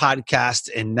 11 podcasts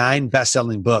and 9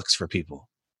 best-selling books for people.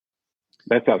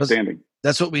 That's outstanding.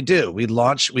 That's what we do. We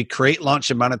create, launch,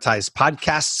 and monetize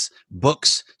podcasts,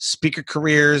 books, speaker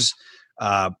careers,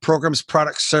 programs,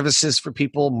 products, services for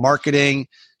people, marketing,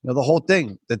 the whole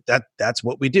thing. That's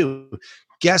what we do.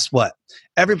 Guess what?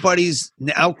 Everybody's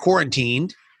now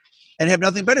quarantined and have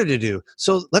nothing better to do.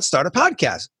 So let's start a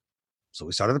podcast. So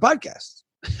we started a podcast.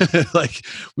 Like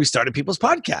we started people's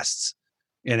podcasts,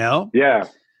 Yeah.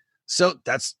 So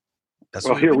that's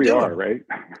well, here we are, right?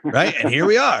 Right. And here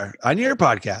we are on your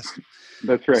podcast.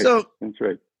 That's right. That's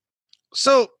right.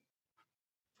 So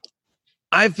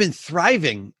I've been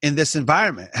thriving in this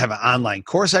environment. I have an online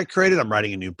course I created. I'm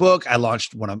writing a new book. I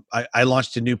launched I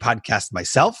launched a new podcast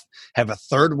myself. Have a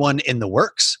third one in the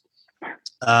works.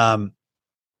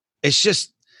 It's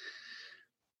just,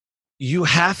 you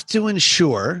have to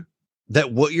ensure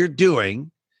that what you're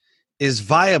doing is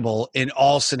viable in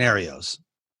all scenarios,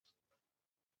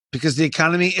 because the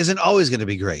economy isn't always going to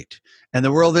be great and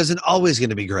the world isn't always going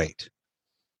to be great.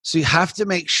 So you have to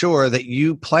make sure that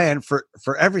you plan for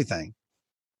everything.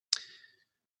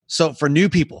 So for new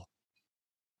people,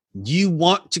 you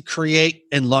want to create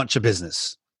and launch a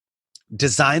business.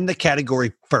 Design the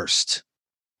category first.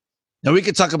 Now we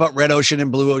could talk about red ocean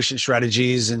and blue ocean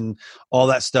strategies and all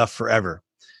that stuff forever.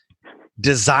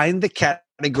 Design the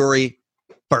category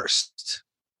first.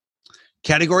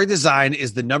 Category design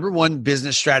is the number one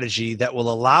business strategy that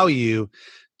will allow you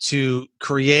to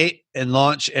create and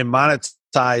launch and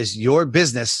monetize your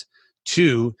business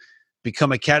to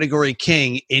become a category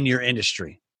king in your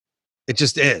industry. It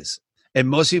just is. And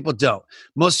most people don't.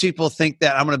 Most people think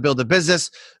that I'm going to build a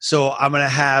business, so I'm going to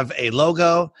have a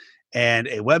logo and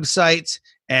a website,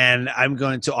 and I'm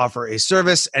going to offer a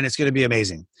service, and it's going to be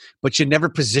amazing. But you never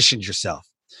positioned yourself.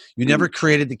 You never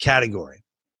created the category.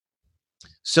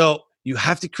 So you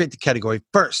have to create the category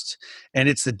first. And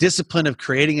it's the discipline of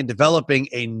creating and developing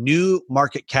a new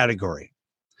market category,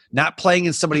 not playing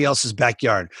in somebody else's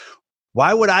backyard.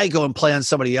 Why would I go and play on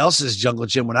somebody else's jungle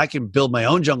gym when I can build my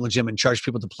own jungle gym and charge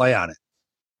people to play on it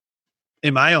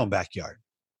in my own backyard?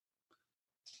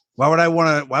 Why would I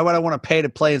want to pay to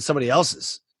play in somebody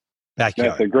else's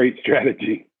backyard? That's a great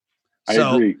strategy. I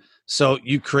agree. So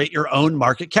you create your own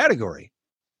market category.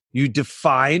 You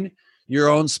define your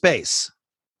own space,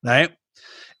 right?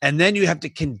 And then you have to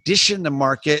condition the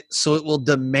market so it will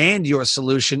demand your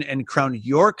solution and crown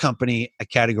your company a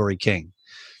category king.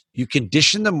 You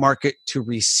condition the market to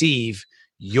receive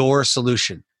your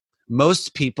solution.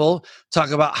 Most people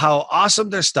talk about how awesome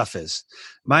their stuff is.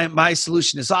 My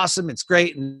solution is awesome. It's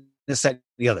great. And this, that, and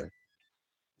the other.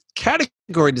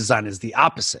 Category design is the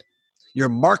opposite. You're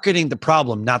marketing the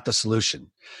problem, not the solution.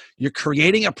 You're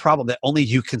creating a problem that only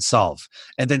you can solve,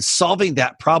 and then solving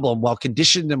that problem while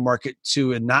conditioning the market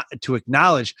to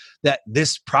acknowledge that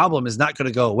this problem is not going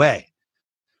to go away.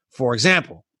 For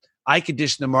example, I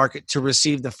condition the market to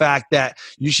receive the fact that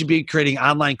you should be creating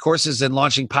online courses and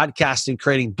launching podcasts and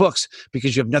creating books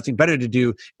because you have nothing better to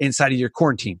do inside of your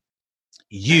quarantine.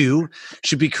 You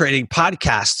should be creating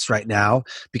podcasts right now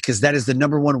because that is the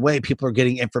number one way people are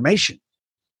getting information,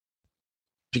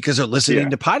 because they're listening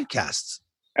to podcasts.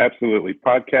 Absolutely.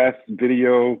 Podcasts,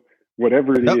 video,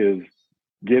 whatever it is,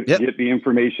 get the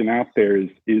information out there is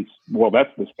well,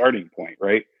 that's the starting point,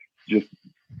 right? Just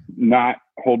not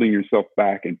holding yourself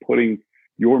back and putting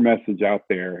your message out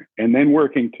there and then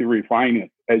working to refine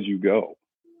it as you go.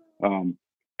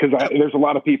 Because there's a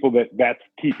lot of people that's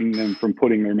keeping them from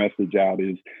putting their message out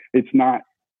is it's not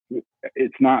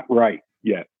right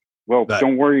yet. Well,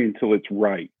 don't worry until it's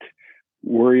right.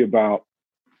 Worry about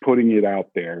putting it out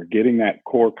there, getting that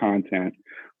core content,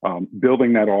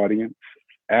 building that audience.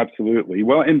 Absolutely.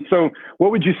 Well, and so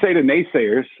what would you say to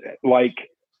naysayers? Like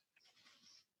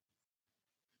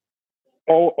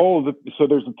so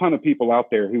there's a ton of people out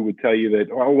there who would tell you that,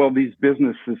 oh, well, these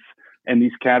businesses and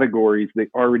these categories, they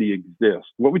already exist.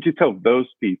 What would you tell those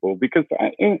people? Because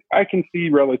I can see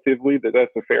relatively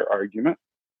that's a fair argument.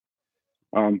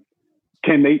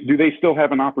 do they still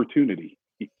have an opportunity?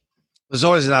 There's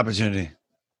always an opportunity.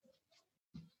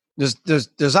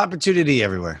 There's opportunity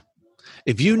everywhere.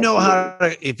 If you know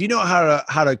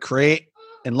how to create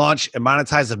and launch and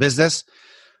monetize a business,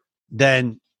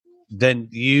 then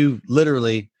you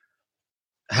literally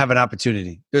have an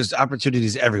opportunity. There's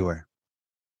opportunities everywhere.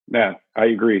 Yeah, I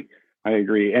agree.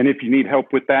 And if you need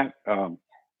help with that,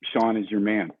 Sean is your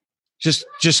man.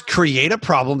 Just create a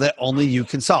problem that only you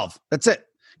can solve. That's it.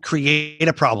 Create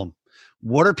a problem.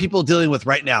 What are people dealing with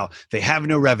right now? They have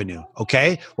no revenue.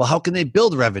 Okay. Well, how can they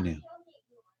build revenue?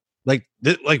 Like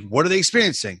what are they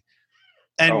experiencing?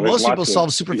 And most people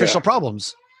solve superficial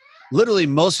problems. Literally,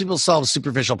 most people solve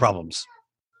superficial problems.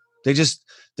 They just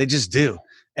do.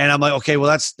 And I'm like, okay, well,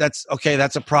 that's okay.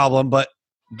 That's a problem. But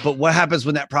what happens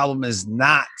when that problem is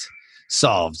not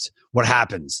solved? What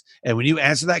happens? And when you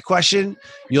answer that question,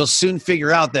 you'll soon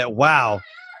figure out that, wow,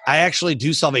 I actually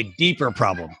do solve a deeper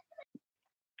problem.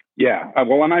 Yeah.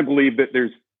 Well, and I believe that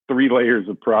there's 3 layers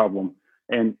of problem.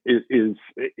 And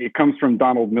it comes from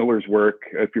Donald Miller's work.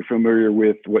 If you're familiar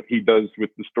with what he does with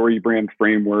the StoryBrand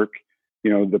framework,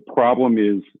 the problem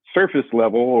is surface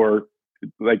level, or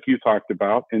like you talked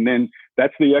about, and then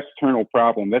that's the external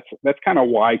problem. That's kind of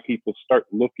why people start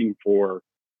looking for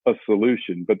a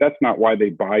solution, but that's not why they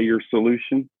buy your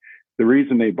solution. The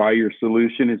reason they buy your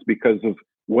solution is because of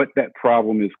what that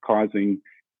problem is causing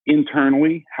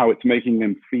internally, how it's making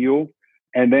them feel,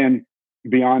 and then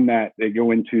beyond that, they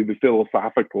go into the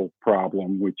philosophical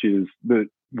problem, which is the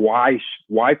why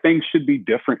things should be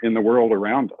different in the world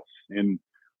around us. And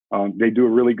they do a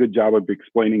really good job of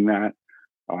explaining that.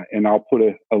 And I'll put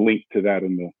a link to that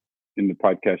in the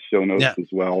podcast show notes as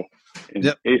well.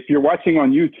 And if you're watching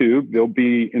on YouTube, they'll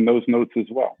be in those notes as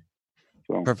well.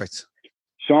 So perfect.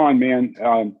 Sean, man,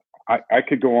 I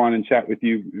could go on and chat with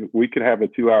you. We could have a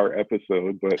 2-hour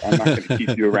episode, but I'm not going to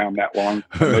keep you around that long.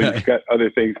 I know you've got other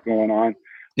things going on.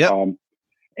 Yeah.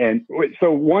 And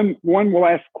so one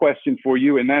last question for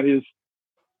you, and that is,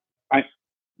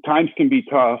 times can be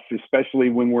tough, especially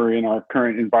when we're in our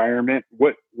current environment.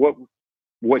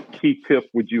 What key tip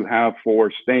would you have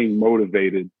for staying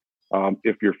motivated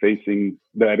if you're facing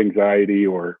that anxiety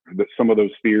or some of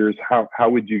those fears? How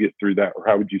would you get through that, or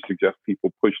how would you suggest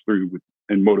people push through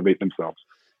and motivate themselves?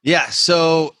 Yeah.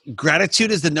 So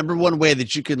gratitude is the number one way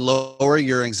that you can lower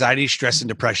your anxiety, stress, and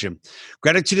depression.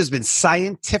 Gratitude has been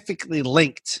scientifically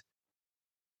linked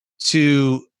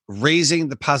to raising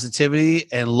the positivity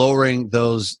and lowering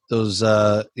those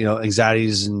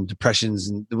anxieties and depressions,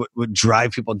 and would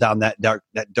drive people down that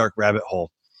dark rabbit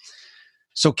hole.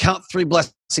 So count 3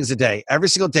 blessings a day. Every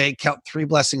single day, count 3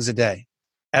 blessings a day.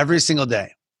 Every single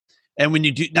day. And when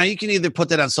you do, now you can either put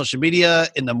that on social media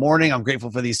in the morning, I'm grateful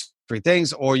for these 3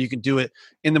 things, or you can do it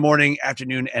in the morning,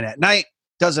 afternoon, and at night.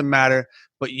 Doesn't matter,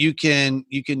 but you can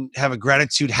have a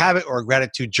gratitude habit or a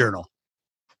gratitude journal,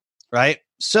 right?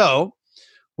 So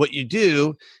what you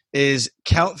do is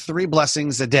count 3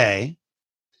 blessings a day,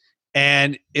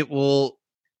 and it will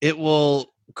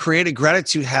create a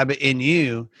gratitude habit in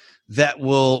you that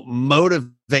will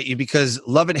motivate you, because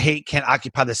love and hate can't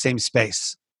occupy the same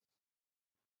space.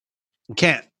 You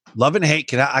can't. Love and hate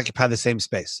cannot occupy the same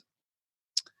space.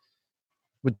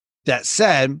 With that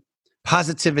said,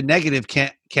 positive and negative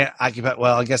can't occupy.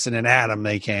 Well, I guess in an atom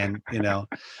they can,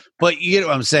 but you get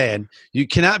what I'm saying. You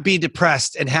cannot be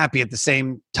depressed and happy at the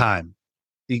same time.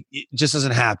 It just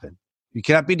doesn't happen. You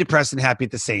cannot be depressed and happy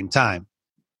at the same time.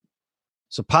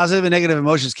 So positive and negative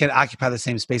emotions can't occupy the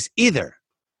same space either.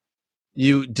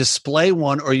 You display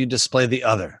one or you display the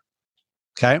other.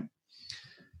 Okay.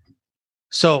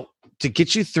 So to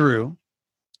get you through,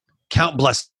 count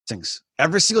blessings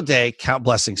every single day. Count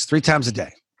blessings 3 times a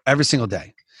day, every single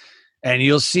day, and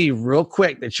you'll see real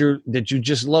quick that you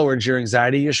just lowered your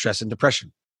anxiety, your stress, and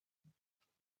depression.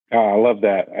 Oh, I love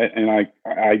that, and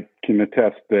I can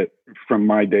attest that from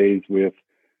my days with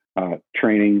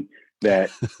training that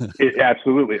it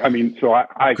absolutely. I mean, so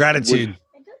I gratitude.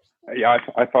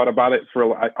 I thought about it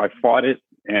I fought it.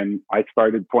 And I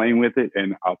started playing with it,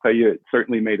 and I'll tell you, it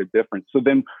certainly made a difference. So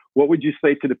then what would you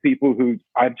say to the people who,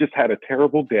 I've just had a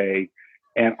terrible day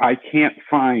and I can't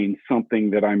find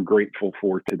something that I'm grateful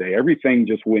for today? Everything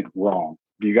just went wrong.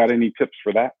 Do you got any tips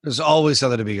for that? There's always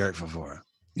something to be grateful for.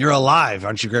 You're alive.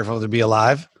 Aren't you grateful to be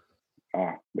alive?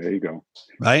 Ah, there you go.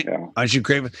 Right? Yeah. Aren't you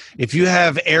grateful? If you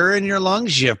have air in your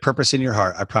lungs, you have purpose in your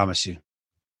heart. I promise you.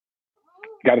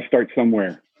 Got to start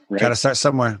somewhere. Right? Got to start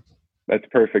somewhere. That's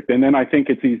perfect. And then I think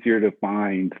it's easier to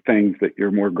find things that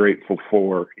you're more grateful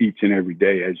for each and every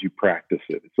day as you practice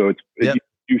it. So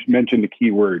you mentioned the key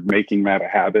word, making that a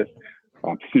habit.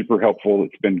 super helpful.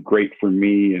 It's been great for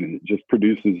me, and it just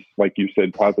produces, like you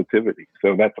said, positivity.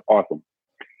 So that's awesome.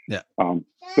 Yeah.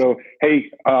 So,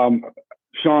 hey,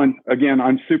 Sean, again,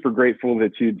 I'm super grateful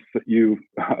that you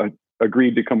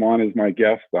agreed to come on as my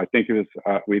guest. I think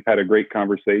we've had a great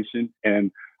conversation,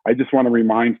 and I just want to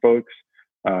remind folks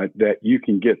that you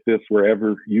can get this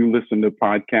wherever you listen to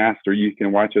podcasts, or you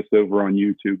can watch us over on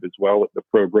YouTube as well at the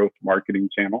Pro Growth Marketing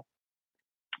channel.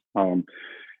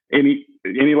 Any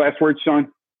last words,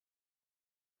 Sean?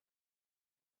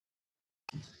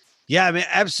 Yeah, I mean,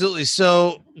 absolutely.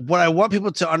 So what I want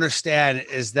people to understand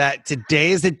is that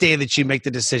today is the day that you make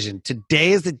the decision.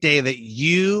 Today is the day that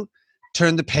you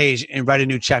turn the page and write a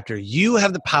new chapter. You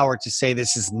have the power to say,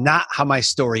 this is not how my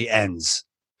story ends.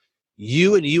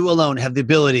 You and you alone have the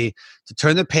ability to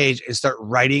turn the page and start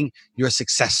writing your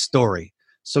success story.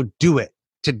 So do it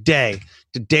today.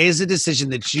 Today is the decision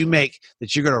that you make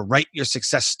that you're going to write your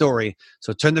success story.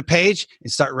 So turn the page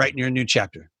and start writing your new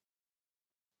chapter.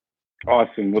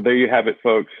 Awesome. Well, there you have it,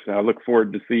 folks. I look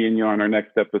forward to seeing you on our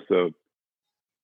next episode.